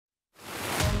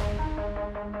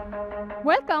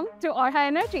Welcome to Orxa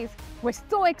Energies. We're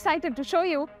so excited to show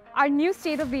you our new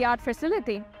state-of-the-art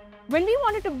facility. When we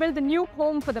wanted to build a new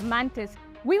home for the Mantis,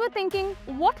 we were thinking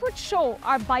what would show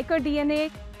our biker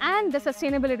DNA and the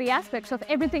sustainability aspects of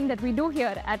everything that we do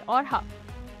here at Orxa.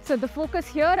 So the focus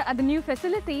here at the new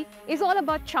facility is all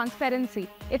about transparency.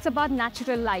 It's about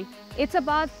natural light. It's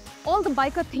about all the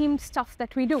biker-themed stuff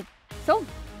that we do. So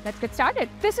let's get started.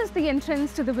 This is the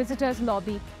entrance to the visitors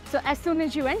lobby. So as soon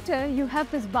as you enter, you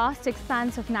have this vast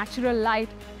expanse of natural light,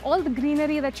 all the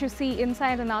greenery that you see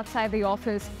inside and outside the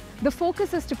office. The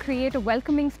focus is to create a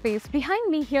welcoming space.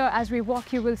 Behind me here, as we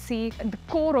walk, you will see the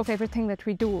core of everything that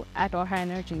we do at Orxa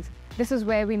Energies. This is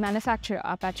where we manufacture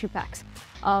our battery packs.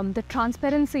 The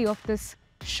transparency of this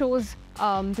shows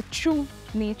the true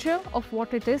nature of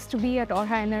what it is to be at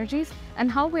Orxa Energies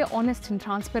and how we're honest and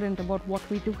transparent about what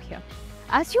we do here.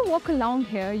 As you walk along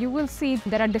here, you will see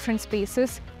there are different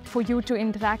spaces for you to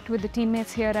interact with the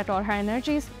teammates here at Orxa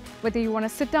Energies. Whether you want to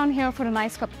sit down here for a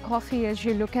nice cup of coffee as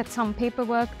you look at some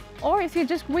paperwork, or if you're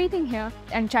just waiting here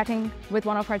and chatting with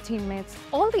one of our teammates.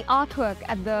 All the artwork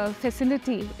at the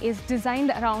facility is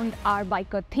designed around our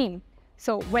biker theme.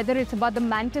 So whether it's about the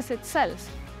Mantis itself,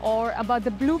 or about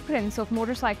the blueprints of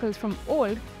motorcycles from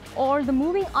old, or the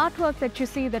moving artwork that you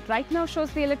see that right now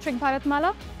shows the Electric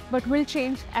Bharatmala, but will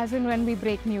change as and when we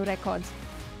break new records.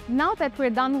 Now that we're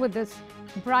done with this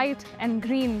bright and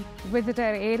green visitor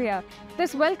area,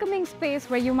 this welcoming space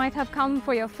where you might have come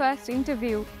for your first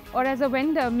interview or as a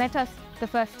vendor met us the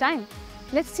first time,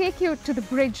 let's take you to the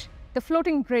bridge, the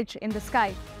floating bridge in the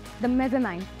sky, the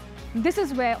mezzanine. This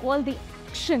is where all the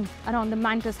action around the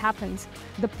Mantis happens.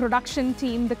 The production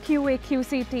team, the QA,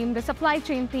 QC team, the supply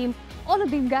chain team, all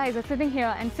of these guys are sitting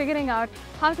here and figuring out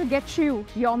how to get you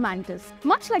your Mantis.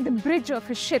 Much like the bridge of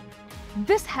a ship,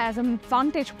 this has a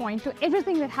vantage point to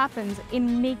everything that happens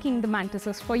in making the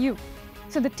Mantises for you.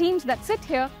 So the teams that sit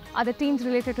here are the teams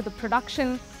related to the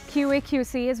production, QA,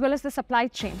 QC, as well as the supply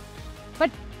chain. But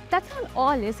that's not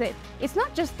all, is it? It's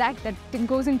not just that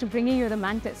goes into bringing you the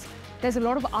Mantis. There's a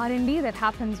lot of R&D that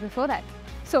happens before that.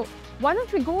 So why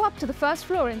don't we go up to the first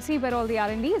floor and see where all the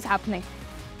R&D is happening?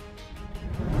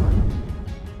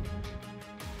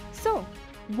 So,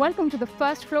 welcome to the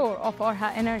first floor of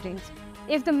Orxa Energies.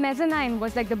 If the mezzanine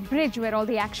was like the bridge where all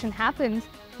the action happens,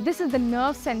 this is the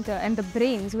nerve center and the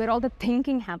brains where all the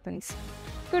thinking happens.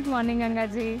 Good morning,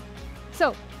 Angaji.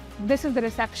 So, this is the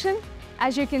reception.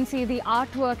 As you can see, the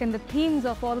artwork and the themes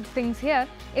of all the things here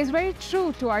is very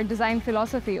true to our design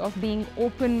philosophy of being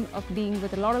open, of being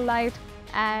with a lot of light,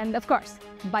 and of course,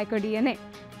 biker DNA.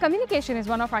 Communication is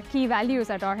one of our key values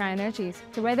at Orxa Energies.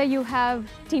 So whether you have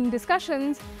team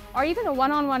discussions or even a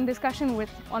one-on-one discussion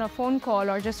on a phone call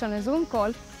or just on a Zoom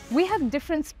call, we have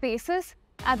different spaces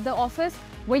at the office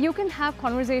where you can have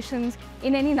conversations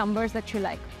in any numbers that you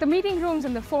like. The meeting rooms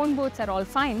and the phone booths are all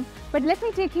fine, but let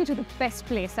me take you to the best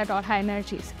place at Orxa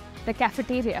Energies, the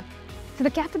cafeteria. So the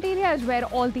cafeteria is where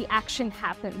all the action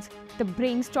happens. The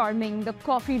brainstorming, the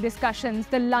coffee discussions,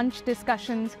 the lunch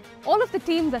discussions. All of the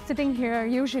teams are sitting here,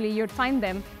 usually you'd find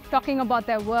them talking about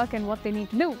their work and what they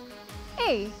need to do.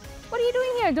 Hey, what are you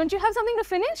doing here? Don't you have something to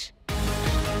finish?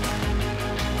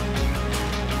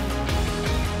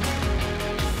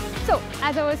 So,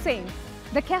 as I was saying,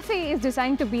 the cafe is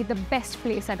designed to be the best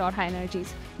place at Orxa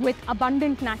Energies, with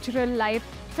abundant natural light,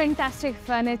 fantastic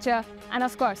furniture, and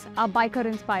of course, our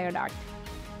biker-inspired art.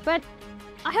 But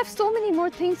I have so many more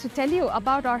things to tell you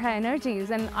about Orxa Energies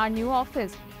and our new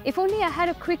office. If only I had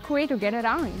a quick way to get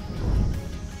around.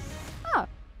 Ah,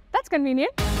 that's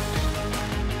convenient.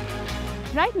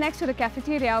 Right next to the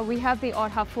cafeteria, we have the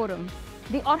Orxa Forum.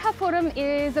 The Orxa Forum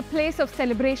is a place of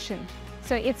celebration.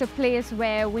 So it's a place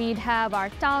where we'd have our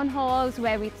town halls,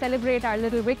 where we'd celebrate our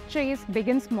little victories, big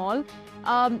and small.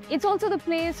 It's also the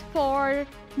place for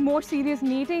more serious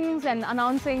meetings and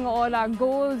announcing all our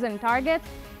goals and targets.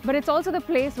 But it's also the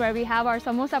place where we have our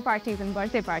samosa parties and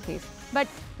birthday parties. But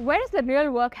where does the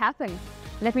real work happen?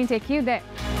 Let me take you there.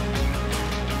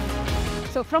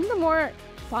 So from the more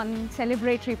fun,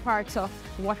 celebratory parts of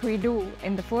what we do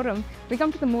in the forum, we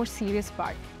come to the more serious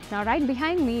part. Now, right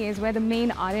behind me is where the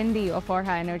main R&D of Orxa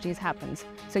Energies happens.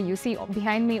 So you see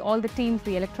behind me all the teams,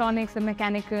 the electronics, the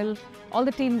mechanical, all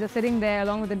the teams are sitting there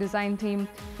along with the design team.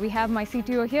 We have my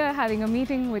CTO here having a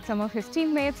meeting with some of his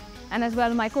teammates, and as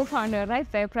well my co-founder right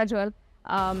there, Prajwal,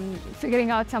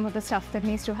 figuring out some of the stuff that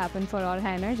needs to happen for Orxa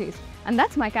Energies. And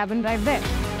that's my cabin right there.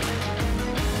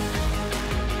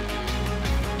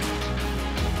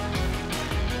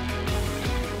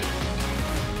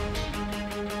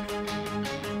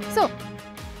 So,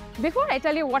 before I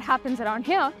tell you what happens around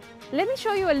here, let me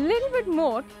show you a little bit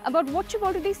more about what you've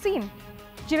already seen.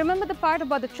 Do you remember the part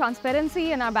about the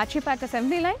transparency in our battery pack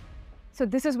assembly line? So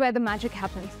this is where the magic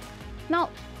happens. Now,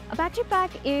 a battery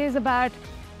pack is about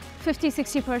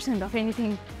 50–60% of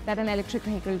anything that an electric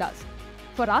vehicle does.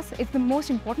 For us, it's the most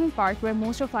important part where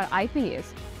most of our IP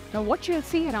is. Now, what you'll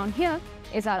see around here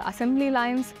is our assembly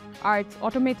lines, our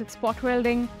automated spot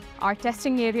welding, our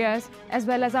testing areas, as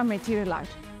well as our material art.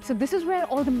 So this is where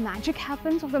all the magic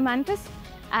happens of the Mantis.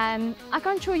 And I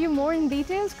can't show you more in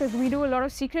details because we do a lot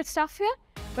of secret stuff here.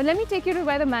 But let me take you to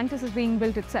where the Mantis is being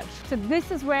built itself. So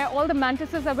this is where all the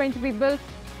Mantises are going to be built,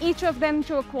 each of them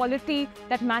to a quality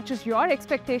that matches your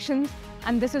expectations.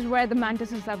 And this is where the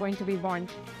Mantises are going to be born.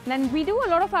 And we do a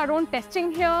lot of our own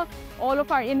testing here. All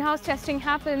of our in-house testing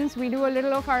happens. We do a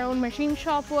little of our own machine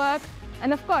shop work.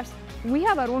 And of course, we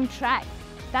have our own track.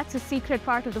 That's a secret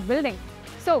part of the building.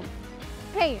 So,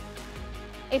 hey,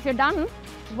 if you're done,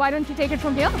 why don't you take it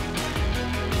from here?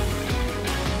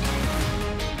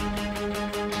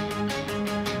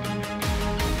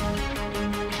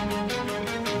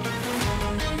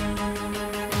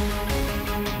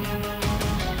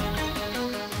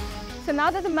 So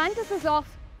now that the Mantis is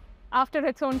off after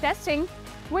its own testing,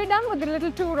 we're done with the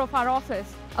little tour of our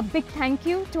office. A big thank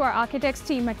you to our architects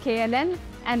team at KLN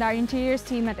and our interiors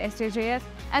team at SJJS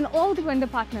and all the vendor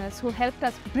partners who helped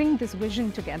us bring this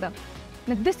vision together.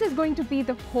 Now, this is going to be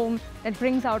the home that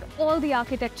brings out all the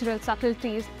architectural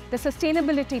subtleties, the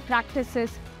sustainability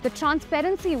practices, the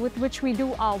transparency with which we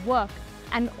do our work,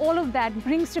 and all of that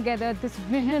brings together this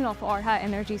vision of Orxa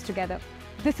Energies together.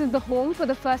 This is the home for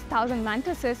the first 1,000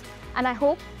 Mantises, and I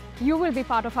hope you will be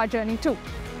part of our journey too.